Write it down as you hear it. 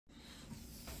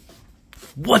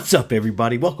What's up,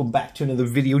 everybody? Welcome back to another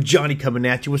video. Johnny coming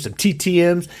at you with some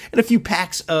TTMs and a few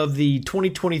packs of the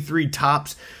 2023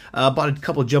 Topps. Bought a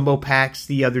couple of jumbo packs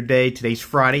the other day. Today's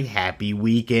Friday. Happy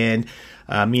weekend.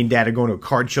 Me and Dad are going to a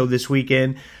card show this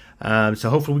weekend. So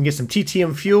hopefully we can get some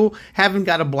TTM fuel. Haven't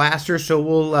got a blaster, so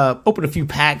we'll open a few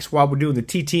packs while we're doing the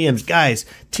TTMs. Guys,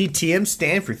 TTM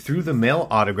stand for Through the Mail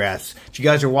Autographs. If you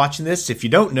guys are watching this, if you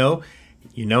don't know,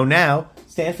 you know now.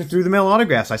 Stands for Through the Mail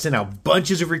Autographs. I send out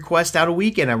bunches of requests out a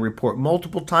week, and I report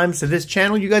multiple times to this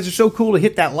channel. You guys are so cool to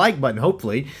hit that like button,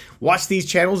 hopefully. Watch these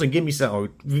channels and give me some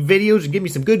videos and give me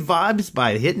some good vibes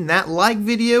by hitting that like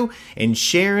video and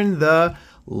sharing the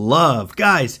love.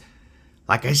 Guys,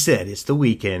 like I said, it's the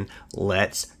weekend.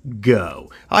 Let's go.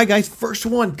 All right, guys, first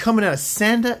one coming out of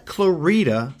Santa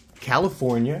Clarita,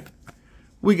 California.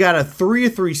 We got a 3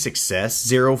 of 3 success,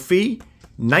 0 fee,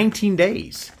 19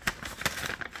 days.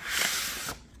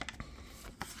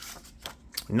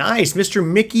 Nice. Mr.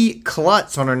 Mickey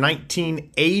Klutz on our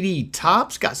 1980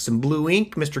 Topps. Got some blue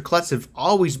ink. Mr. Klutz has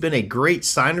always been a great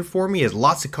signer for me. He has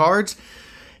lots of cards.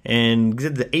 And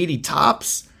did the 80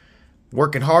 Topps.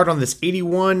 Working hard on this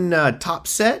 81 top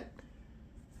set.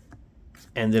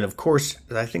 And then, of course,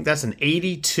 I think that's an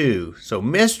 82. So,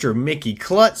 Mr. Mickey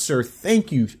Klutz, sir,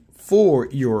 thank you for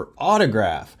your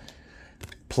autograph.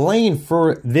 Playing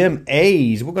for them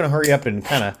A's. We're going to hurry up and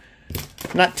kind of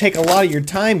not take a lot of your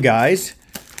time, guys.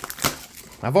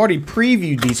 I've already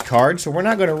previewed these cards, so we're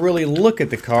not going to really look at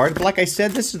the cards. But like I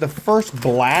said, this is the first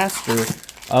blaster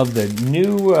of the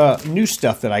new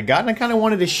stuff that I got, and I kind of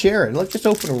wanted to share it. Let's just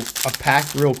open a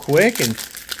pack real quick, and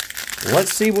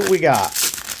let's see what we got.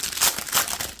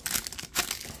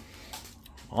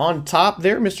 On top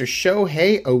there, Mr.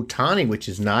 Shohei Ohtani, which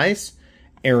is nice.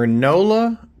 Aaron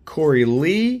Nola, Corey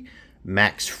Lee,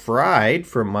 Max Fried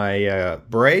from my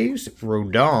Braves,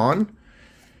 Rodon,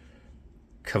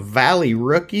 Cavalli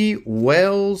rookie,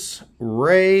 Wells,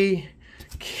 Ray,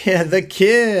 the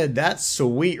kid. That's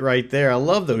sweet right there. I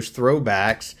love those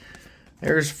throwbacks.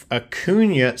 There's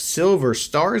Acuna Silver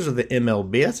Stars of the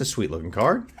MLB. That's a sweet looking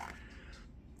card.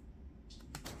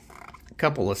 A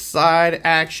couple of side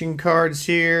action cards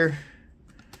here.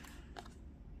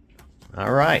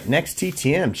 All right, next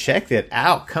TTM. Check that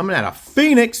out. Coming out of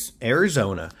Phoenix,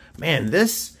 Arizona. Man,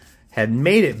 this had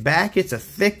made it back. It's a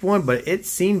thick one, but it's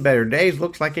seen better days.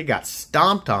 Looks like it got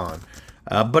stomped on.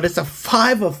 But it's a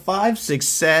 5 of 5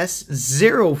 success,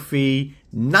 0 fee,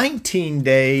 19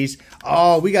 days.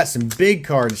 Oh, we got some big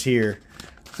cards here.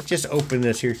 Let's just open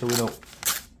this here so we don't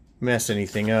mess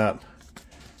anything up.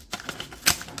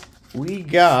 We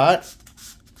got,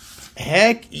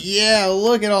 heck yeah,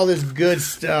 look at all this good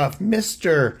stuff.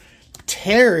 Mr.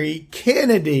 Terry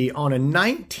Kennedy on a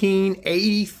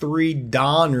 1983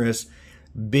 Donruss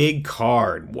big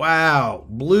card. Wow.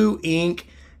 Blue ink.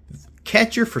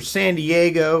 Catcher for San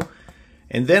Diego.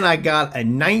 And then I got a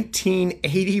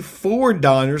 1984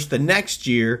 Donruss the next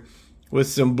year with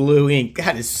some blue ink.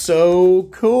 That is so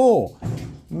cool.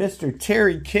 Mr.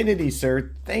 Terry Kennedy,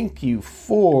 sir, thank you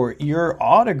for your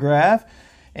autograph.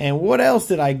 And what else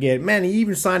did I get? Man, he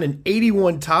even signed an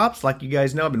 81 Topps. Like you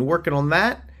guys know, I've been working on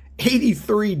that.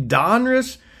 83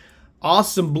 Donruss.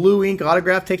 Awesome blue ink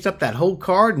autograph. Takes up that whole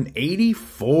card. And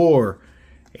 84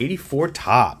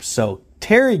 Topps. So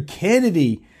Terry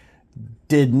Kennedy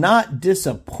did not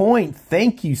disappoint.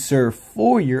 Thank you, sir,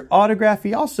 for your autograph.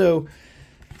 He also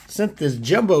sent this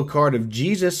jumbo card of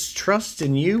Jesus Trust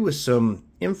in You with some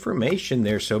information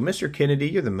there. So, Mr.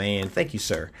 Kennedy, you're the man. Thank you,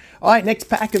 sir. All right, next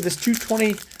pack of this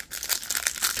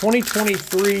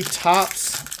 2023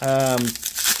 Topps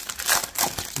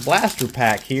blaster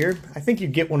pack here. I think you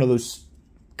get one of those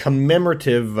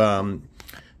commemorative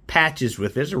patches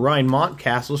with this. Ryan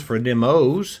Mountcastles for them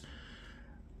O's.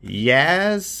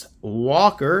 Yaz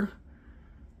Walker,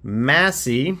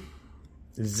 Massey,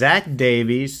 Zach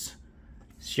Davies,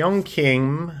 Seung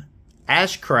Kim,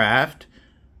 Ashcraft,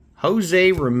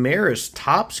 Jose Ramirez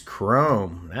Topps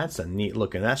Chrome. That's a neat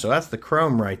looking. So that's the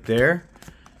Chrome right there.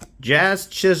 Jazz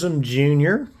Chisholm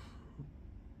Jr.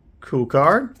 Cool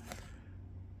card.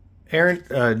 Aaron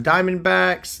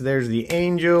Diamondbacks. There's the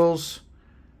Angels.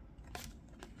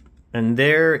 And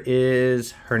there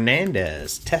is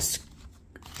Hernandez.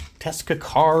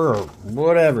 Teskakar or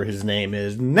whatever his name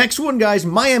is. Next one, guys,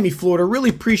 Miami, Florida. Really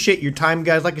appreciate your time,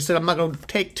 guys. Like I said, I'm not going to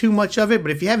take too much of it,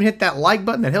 but if you haven't hit that like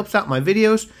button, that helps out my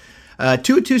videos.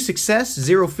 2 of 2 success,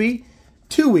 0 fee,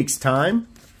 2 weeks time.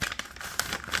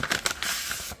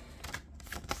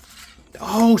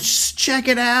 Oh, check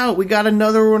it out. We got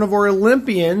another one of our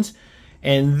Olympians,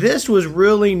 and this was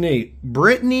really neat.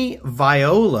 Brittany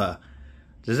Viola.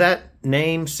 Does that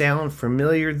name sound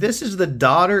familiar? This is the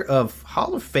daughter of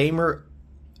Hall of Famer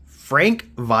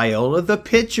Frank Viola, the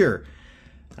pitcher.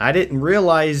 I didn't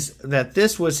realize that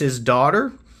this was his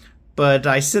daughter, but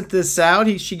I sent this out.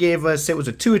 She gave us, it was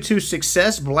a 2-of-2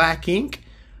 success, black ink,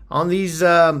 on these.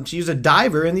 She was a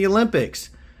diver in the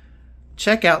Olympics.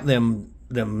 Check out them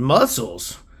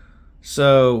muscles.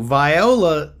 So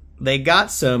Viola, they got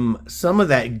some of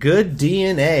that good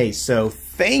DNA. So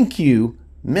thank you,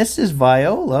 Mrs.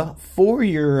 Viola, for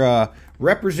your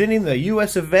representing the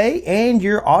US of A and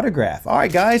your autograph. All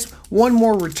right, guys, one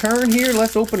more return here.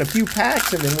 Let's open a few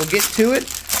packs and then we'll get to it.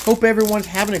 Hope everyone's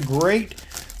having a great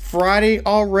Friday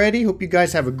already. Hope you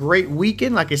guys have a great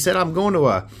weekend. Like I said, I'm going to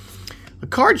a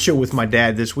card show with my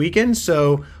dad this weekend,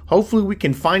 so hopefully we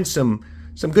can find some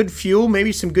good fuel,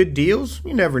 maybe some good deals.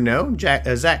 You never know.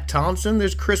 Zach Thompson.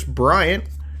 There's Chris Bryant.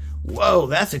 Whoa,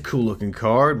 that's a cool looking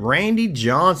card. Randy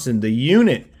Johnson, the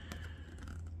unit.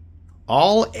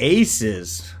 All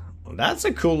aces. That's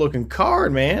a cool looking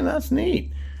card, man. That's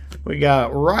neat. We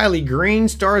got Riley Green,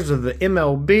 stars of the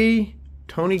MLB.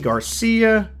 Tony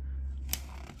Garcia.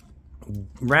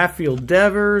 Rafael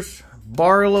Devers.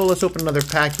 Barlow. Let's open another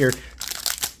pack here.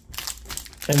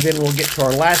 And then we'll get to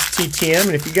our last TTM.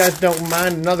 And if you guys don't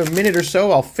mind another minute or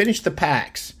so, I'll finish the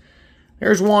packs.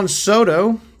 There's Juan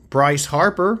Soto. Bryce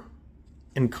Harper.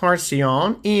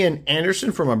 Encarnacion. Ian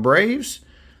Anderson from my Braves.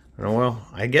 Oh, well,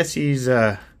 I guess he's,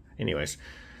 anyways.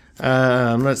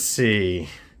 Let's see.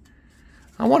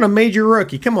 I want a major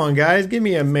rookie. Come on, guys. Give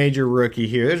me a major rookie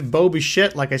here. There's Bo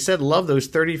Bichette. Like I said, love those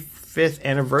 35th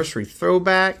anniversary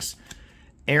throwbacks.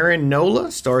 Aaron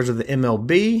Nola, stars of the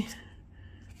MLB.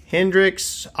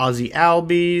 Hendricks, Ozzie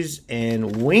Albies,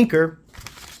 and Winker.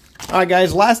 All right,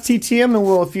 guys, last TTM, and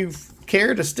well, if you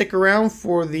care to stick around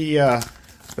for the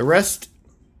rest,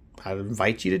 I'd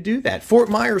invite you to do that. Fort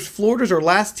Myers, Florida's our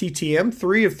last TTM.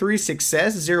 3 of 3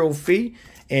 success, 0 fee,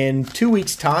 and 2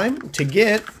 weeks' time to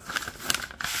get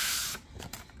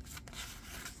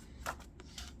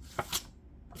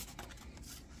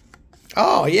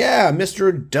oh, yeah,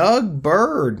 Mr. Doug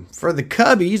Bird for the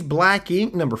Cubbies, black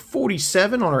ink, number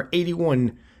 47 on our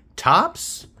 81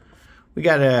 tops. We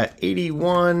got a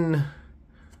 82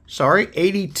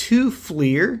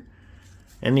 Fleer.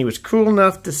 And he was cool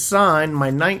enough to sign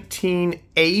my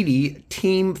 1980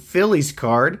 Team Phillies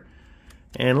card.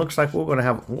 And it looks like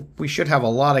we should have a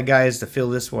lot of guys to fill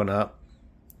this one up.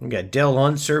 We got Dale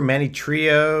Unser, Manny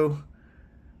Trio,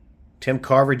 Tim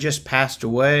Carver just passed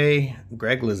away,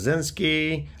 Greg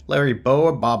Lazinski, Larry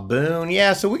Boa, Bob Boone.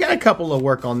 Yeah, so we got a couple of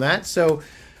work on that. So,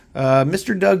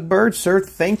 Mr. Doug Bird, sir,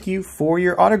 thank you for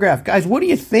your autograph. Guys, what do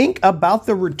you think about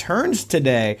the returns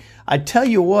today? I tell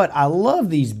you what, I love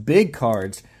these big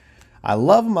cards. I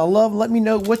love them. I love them. Let me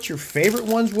know what your favorite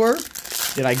ones were.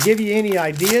 Did I give you any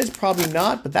ideas? Probably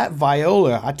not, but that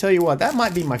Viola, I tell you what, that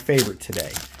might be my favorite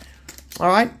today. All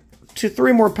right,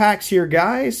 3 more packs here,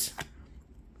 guys.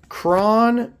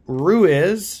 Cron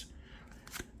Ruiz.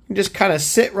 Just kind of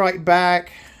sit right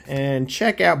back and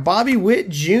check out Bobby Witt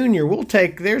Jr.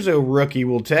 There's a rookie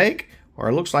we'll take. Or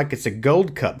it looks like it's a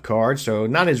Gold Cup card, so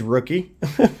not his rookie.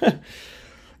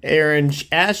 Aaron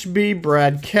Ashby,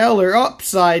 Brad Keller,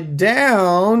 upside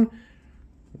down.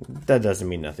 That doesn't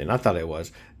mean nothing. I thought it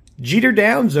was. Jeter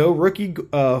Downs, rookie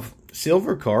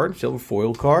silver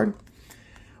foil card.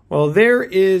 Well, there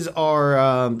is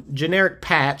our generic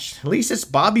patch. At least it's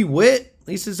Bobby Witt. At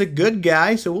least it's a good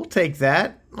guy, so we'll take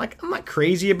that. I'm not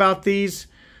crazy about these,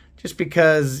 just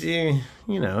because, you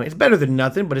know, it's better than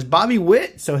nothing. But it's Bobby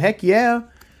Witt, so heck yeah.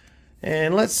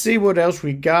 And let's see what else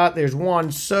we got. There's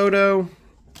Juan Soto.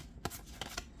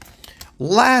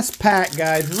 Last pack,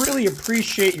 guys. Really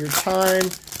appreciate your time.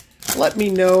 Let me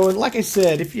know. And like I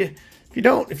said, if you're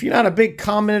not a big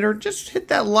commenter, just hit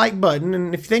that like button.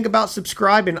 And if you think about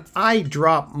subscribing, I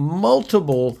drop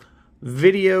multiple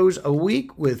videos a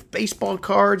week with baseball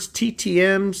cards,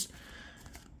 TTMs,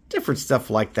 different stuff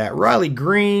like that. Riley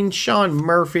Green, Sean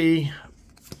Murphy.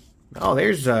 Oh,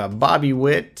 there's Bobby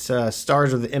Witt,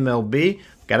 stars of the MLB.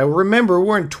 Got to remember,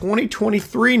 we're in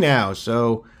 2023 now,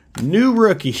 so new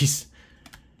rookies.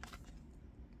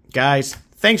 Guys,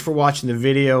 thanks for watching the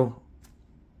video.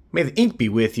 May the ink be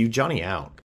with you. Johnny out.